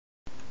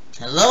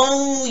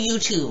Hello,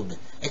 YouTube.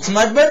 It's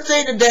my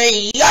birthday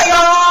today.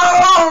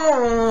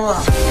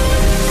 Yeah!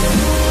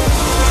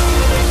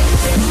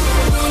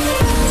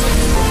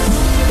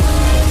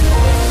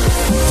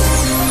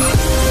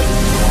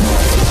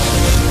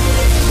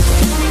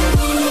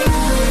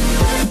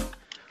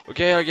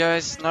 Okay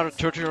guys, now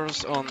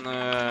tutorials on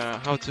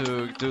how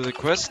to do the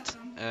quest,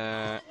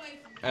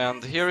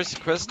 and here is the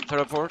quest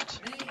teleport.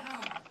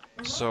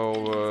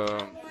 So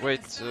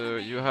wait,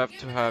 you have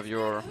to have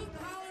your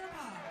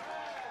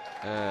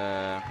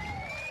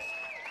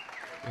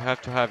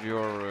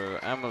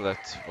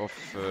amulet of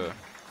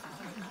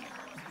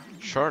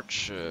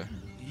charge.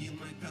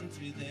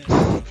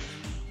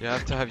 You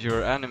have to have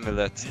your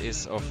amulet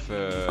is of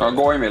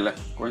gå in, Ville.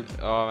 Gå in.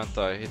 Ja,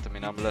 vänta, jag hittar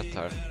min amulett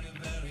här.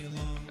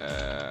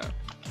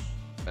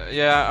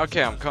 Yeah,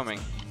 okay, I'm coming.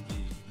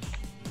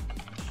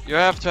 You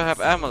have to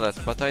have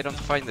amulet, but I don't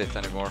find it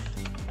anymore.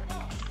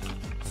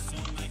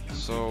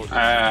 So...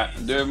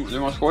 du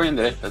måste gå in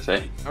direkt, jag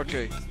säger.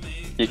 Okay.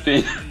 Gick du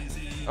in?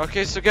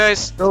 Okay, so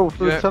guys... Go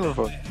for the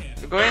telephone.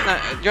 Go in,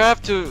 you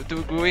have to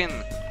go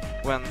in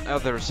when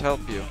others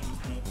help you.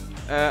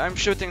 I'm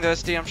shooting the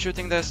SD, I'm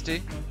shooting the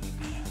SD.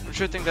 I'm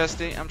shooting the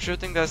SD, I'm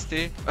shooting the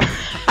SD.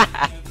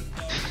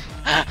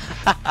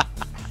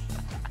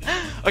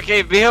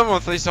 Okay,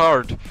 Behemoth is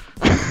hard. Did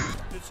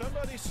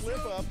somebody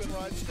slip up and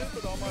write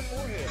stupid on my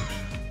forehead?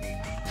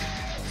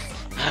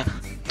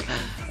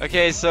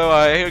 Okay, so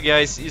here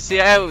guys, you see,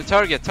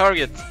 target.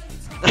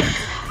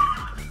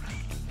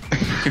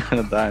 You're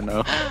gonna die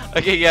now.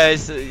 Okay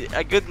guys,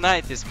 a good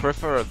night is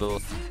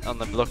preferable on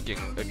the blocking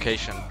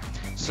occasion.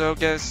 So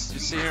guys, you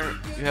see here,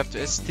 you have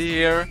to ST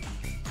here.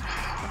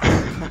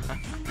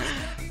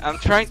 I'm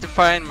trying to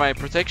find my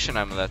protection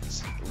amulet,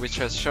 which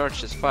has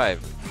charges 5.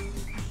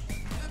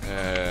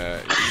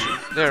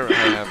 There I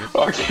have it.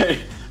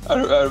 Okej,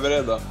 är du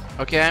beredd då?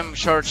 Okay, I'm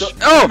charged.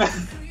 Oh!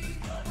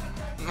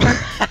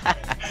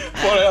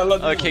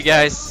 Okay Okay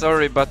guys,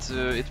 sorry, but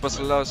it was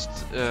lost.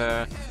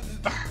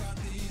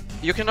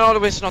 You can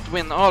always not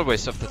win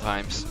always of the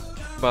times,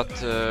 but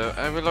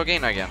I will log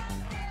in again.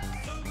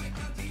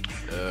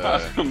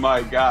 Oh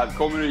my god,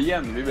 kommer du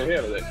igen? Vi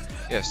behöver dig.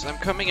 Yes, I'm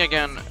coming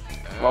again.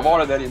 Vad var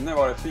det där inne?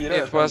 Var det 4?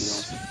 It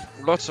was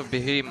lots of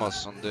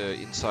behemoths on the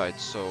inside,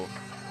 so...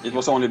 It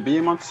was only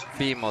behemoths?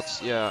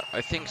 Behemoths, yeah,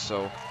 I think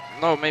so.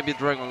 No, maybe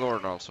Dragon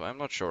Lord also, I'm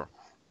not sure.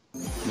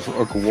 It's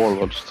like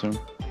warlords too.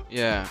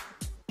 Yeah.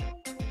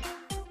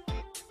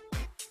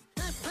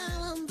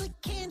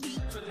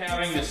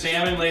 Having the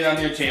salmon laid on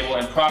your table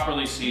and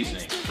properly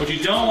seasoning. What you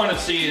don't want to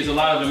see is a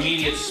lot of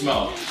immediate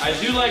smoke. I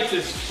do like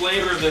this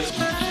flavor of this.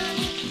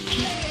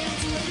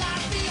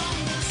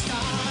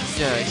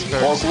 Yeah, it's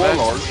very Orc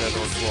Warlord. said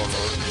Orc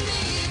Warlord.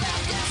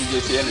 Did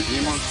you see any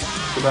demons?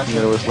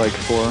 There was like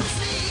 4.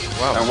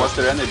 Wow. And was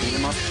there any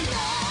demons?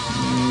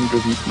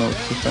 Didn't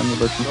notice any,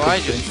 but you No, I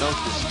could just see.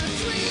 noticed the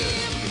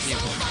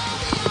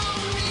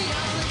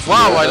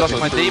Wow, I lost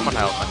my demon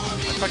helmet.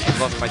 I fucking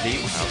lost my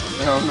demon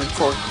helmet. Ja, men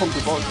kom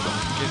tillbaka då.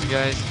 These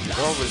guys, it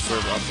always were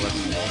up left.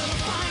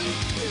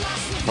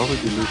 How did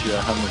you lose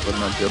your helmet but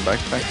not your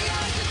backpack?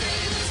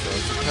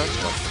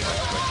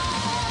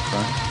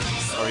 Right.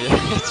 Oh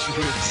yeah, it's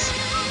roots.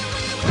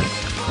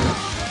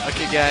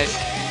 Okay guys,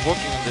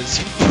 walking on this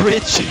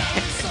bridge.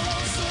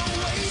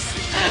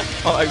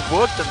 Oh, I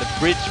walked on the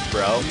bridge,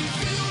 bro.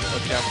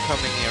 Okay, I'm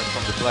coming here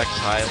from the black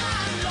tile.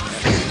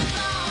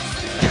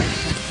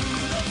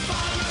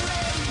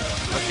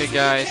 Okay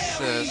guys,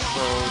 so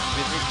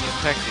we need new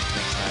tactics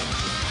next time.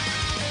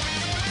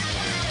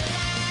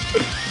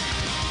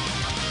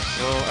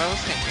 So I was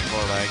thinking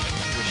more like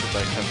we should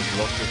like have a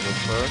blocker go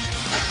first.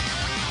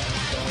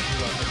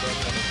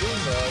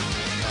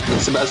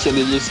 Sebastian,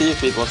 did you see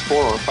if it was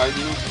 4 or 5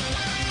 demons?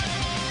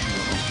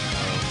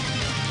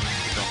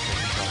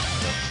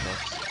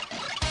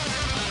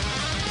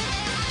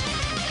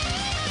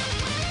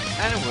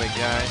 Anyway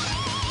guys,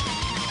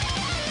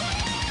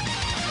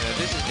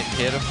 this is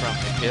Nikita from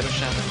Nikita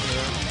channel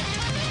here.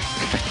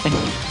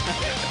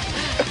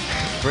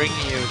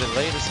 Bringing you the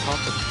latest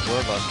content of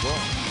World of Lastwar.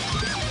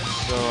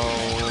 So,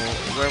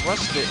 where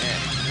was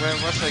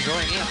I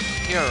going in?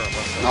 Here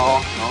was I. No.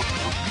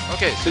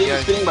 Okay, so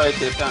guys, Spring bara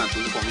till plan så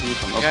du kommer hit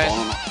från Guys.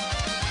 banorna.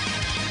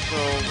 so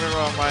where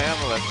are my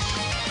amulets?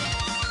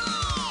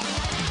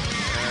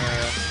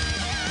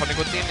 Har ni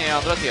gått in i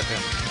andra TP?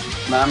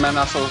 Nej men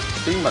alltså,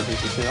 spring bara till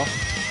så ser jag.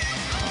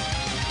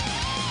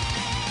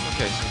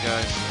 Okay, so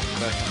guys,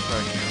 back on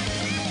track here.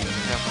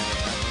 Have my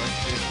amulet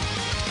here.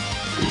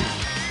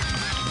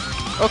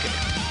 Okay,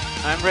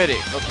 I'm ready.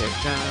 Okay,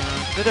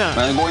 da-da.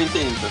 Men gå inte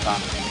in för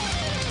fan.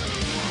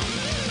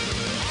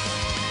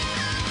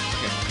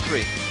 Okay, 3.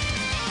 You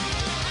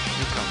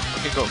come.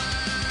 Okay, go.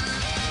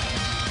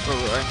 Go,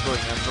 I'm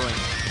going.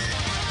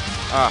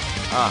 Ah.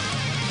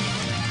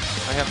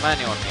 I have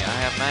many on me.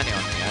 I have many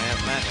on me.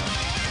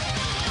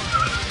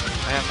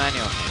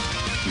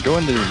 Go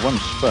into one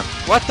spot.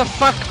 What the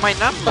fuck? My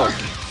number?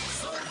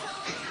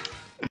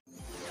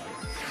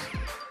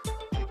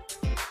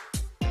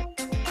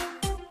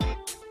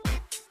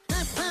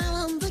 I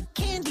found the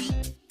candy.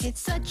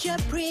 It's such such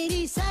a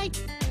pretty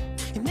sight.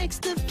 It makes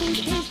the food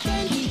taste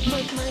candy.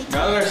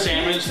 Now that our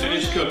salmon is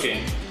finished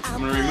cooking,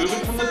 I'm going to remove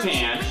it from the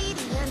pan.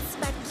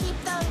 But keep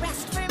the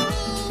rest for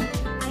me.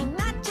 I'm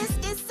not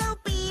just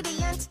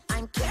disobedient.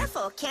 I'm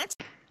careful, can't.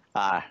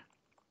 Ah,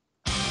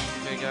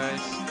 Okay,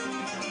 guys.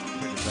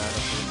 Pretty bad at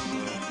this,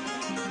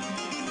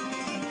 so.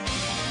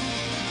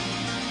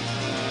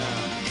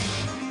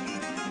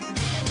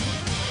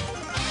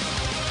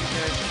 You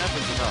guys never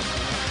give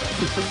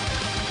up.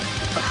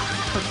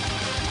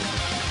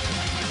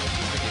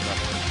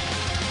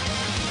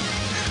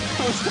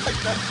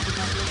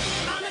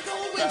 On a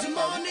cold winter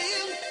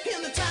morning,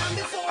 in the time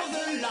before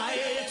the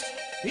light,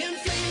 in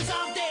flames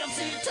of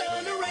dancing,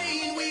 turn to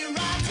rain, we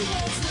ride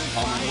towards the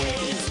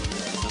fight.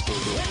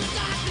 When the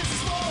darkness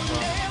is falling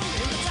down,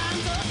 in the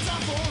times of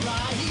tough or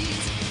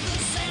right, the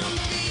sound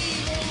of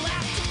evil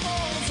laughter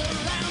falls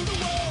around the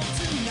world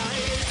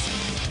tonight.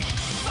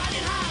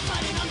 Fighting high,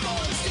 fighting on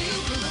for the steel,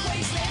 through the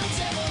wastelands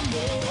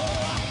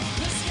evermore.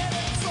 The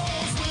skeleton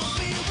souls will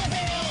feel the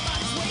hell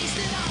bodies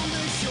wasted on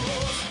the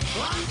shores.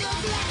 On the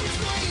blackest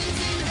flames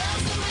in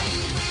hell's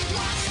domain, we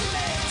watch the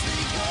lands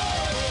they go.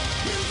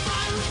 In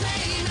fire and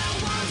pain, and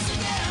once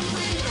again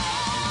we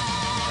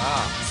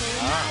know.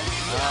 Tonight we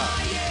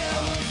fly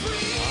ever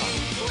free.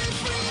 We're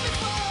free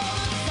before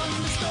the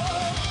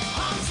thunderstorm.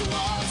 On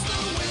towards the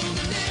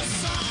wilderness,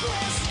 our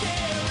quest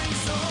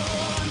carries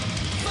on.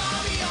 Far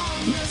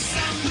beyond the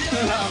sun,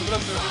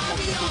 far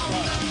beyond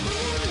the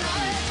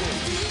moonlight.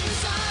 Deep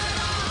inside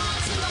our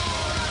hearts and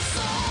all our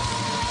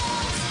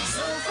souls.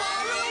 So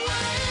far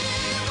away,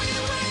 we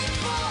wait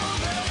for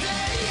the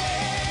day.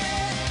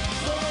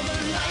 For the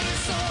light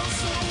soul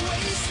so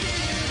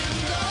wasted in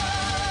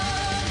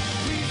blood.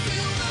 We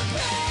feel the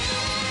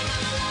pain of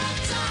a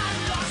lifetime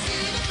lost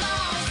in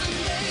 1,000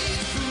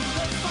 days. Through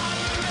the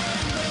fire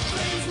and the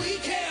flames we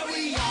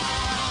carry on.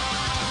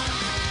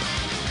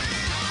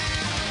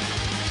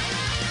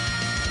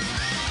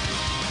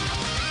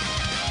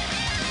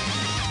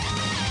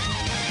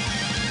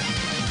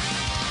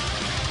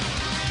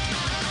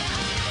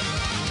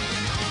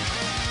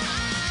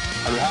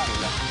 Är du här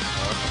eller?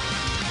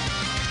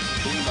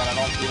 Det är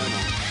bara rakt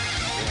igenom.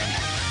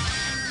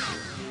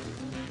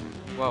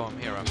 Wow, I'm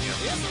here, I'm here.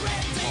 It's a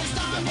red taste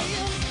on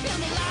you,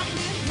 and the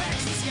lightning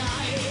cracks the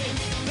sky.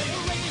 They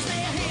raise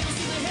their hands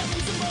to the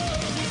heavens above,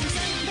 with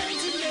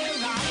resentment in their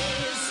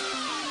eyes.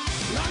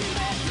 Running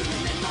back through the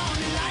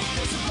mid-morning light,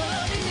 there's a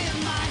burning in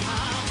my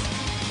heart.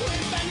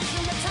 We're banished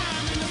from the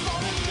time in the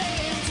fallen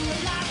land to a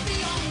life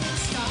beyond the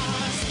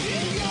stars.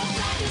 In your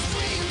blackest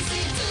dreams,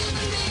 seem to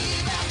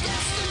believe our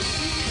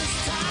destiny is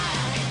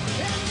tied.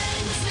 And then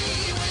the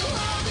sea will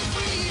all be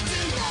free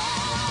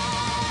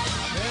tonight.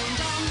 And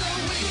on the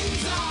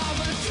wings of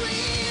a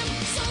dream,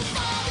 so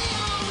far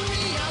beyond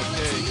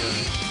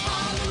reality.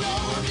 All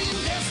alone in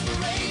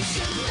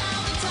desperation, now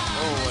the time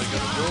Oh, I has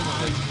got a gone.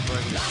 dormant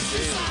like Lost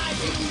inside,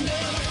 you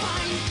never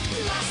find.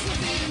 Lost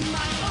within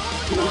my own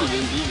Oh, det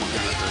är en mind. demon.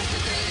 Day after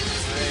day.